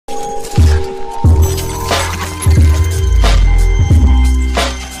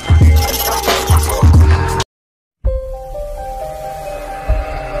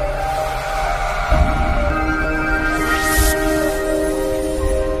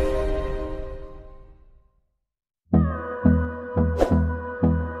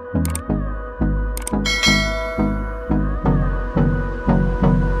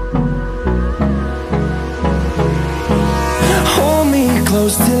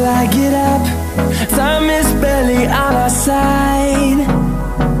till I get up. Time is barely on our side.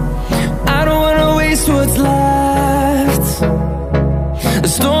 I don't wanna waste what's left.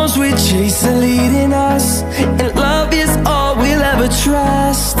 The storms we chase are leading us, and love is all we'll ever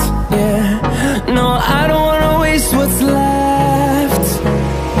trust. Yeah, no, I don't wanna waste what's left.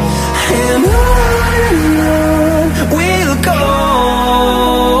 And on we'll go,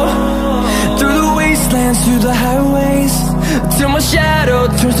 through the wastelands, through the highways, till my shadow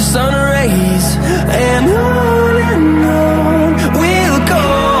turns to sun rays. And on we'll go,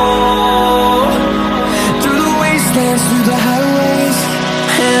 through the wastelands, through the highways,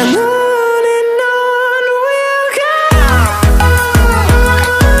 and on we'll go.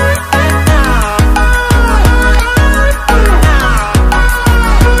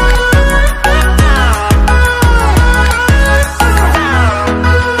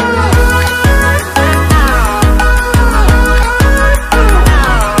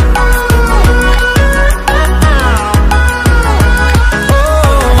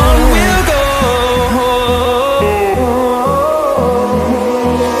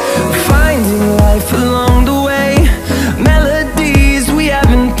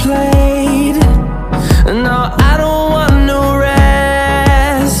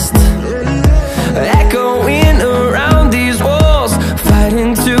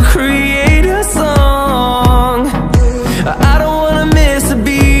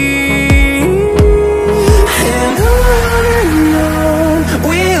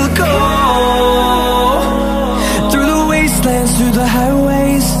 Through the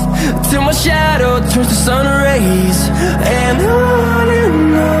highways, till my shadow turns to sun rays. And on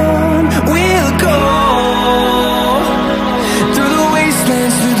we'll go, through the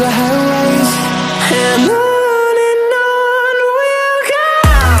wastelands, through the highways, and on we'll go.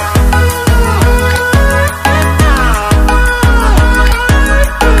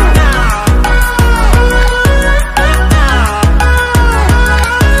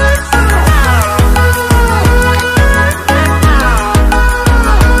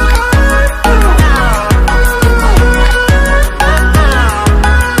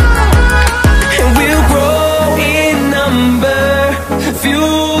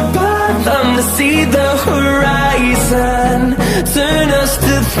 See the horizon, turn us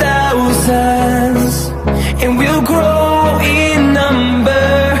to thousands, and we'll grow in number,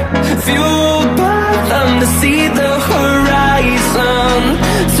 fueled by them. To see the horizon,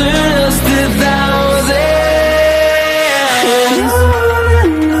 turn us to thousands, and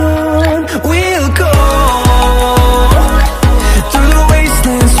on we'll go, through the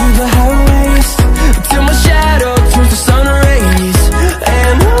wastelands, through the highways, till my shadow turns to sun rays.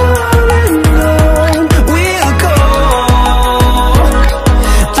 And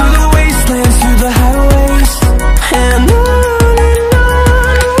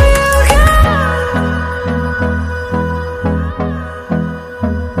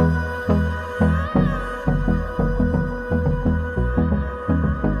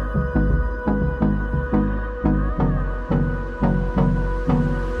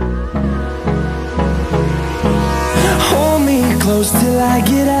close till I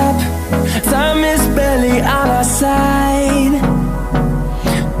get up. Time is barely on our side.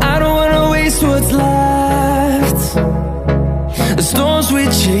 I don't wanna waste what's left. The storms we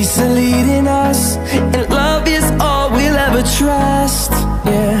chase are leading us, and love is all we'll ever trust.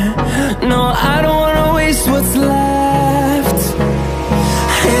 Yeah, no, I don't wanna waste what's left.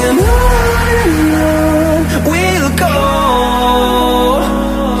 And on we'll go,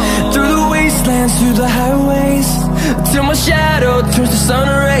 through the wastelands, through the highways, till my shadow turns to sun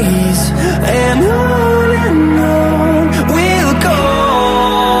rays. And on we'll go,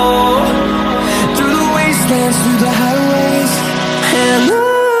 through the wastelands, through the highways, and on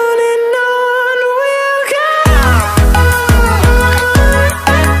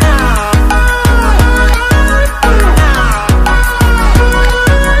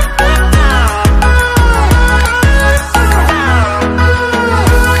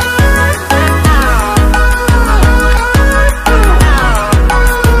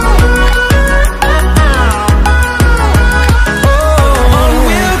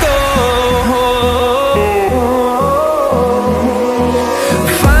we'll go.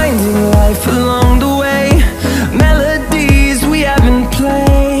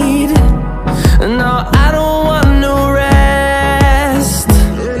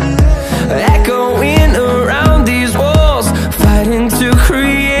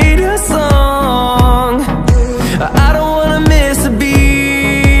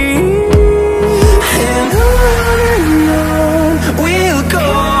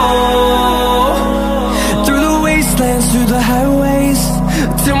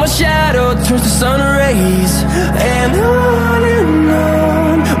 till my shadow turns to sun rays. And on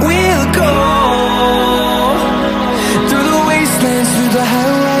we'll go, through the wastelands, through the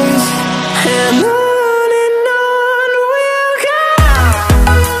highways, and on we'll go.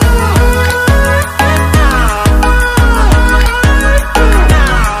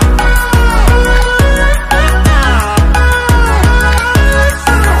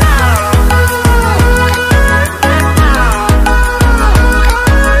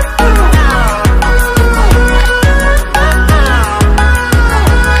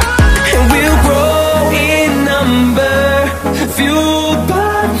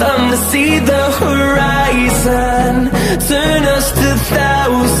 See the horizon, turn us to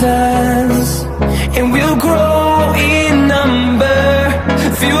thousands, and we'll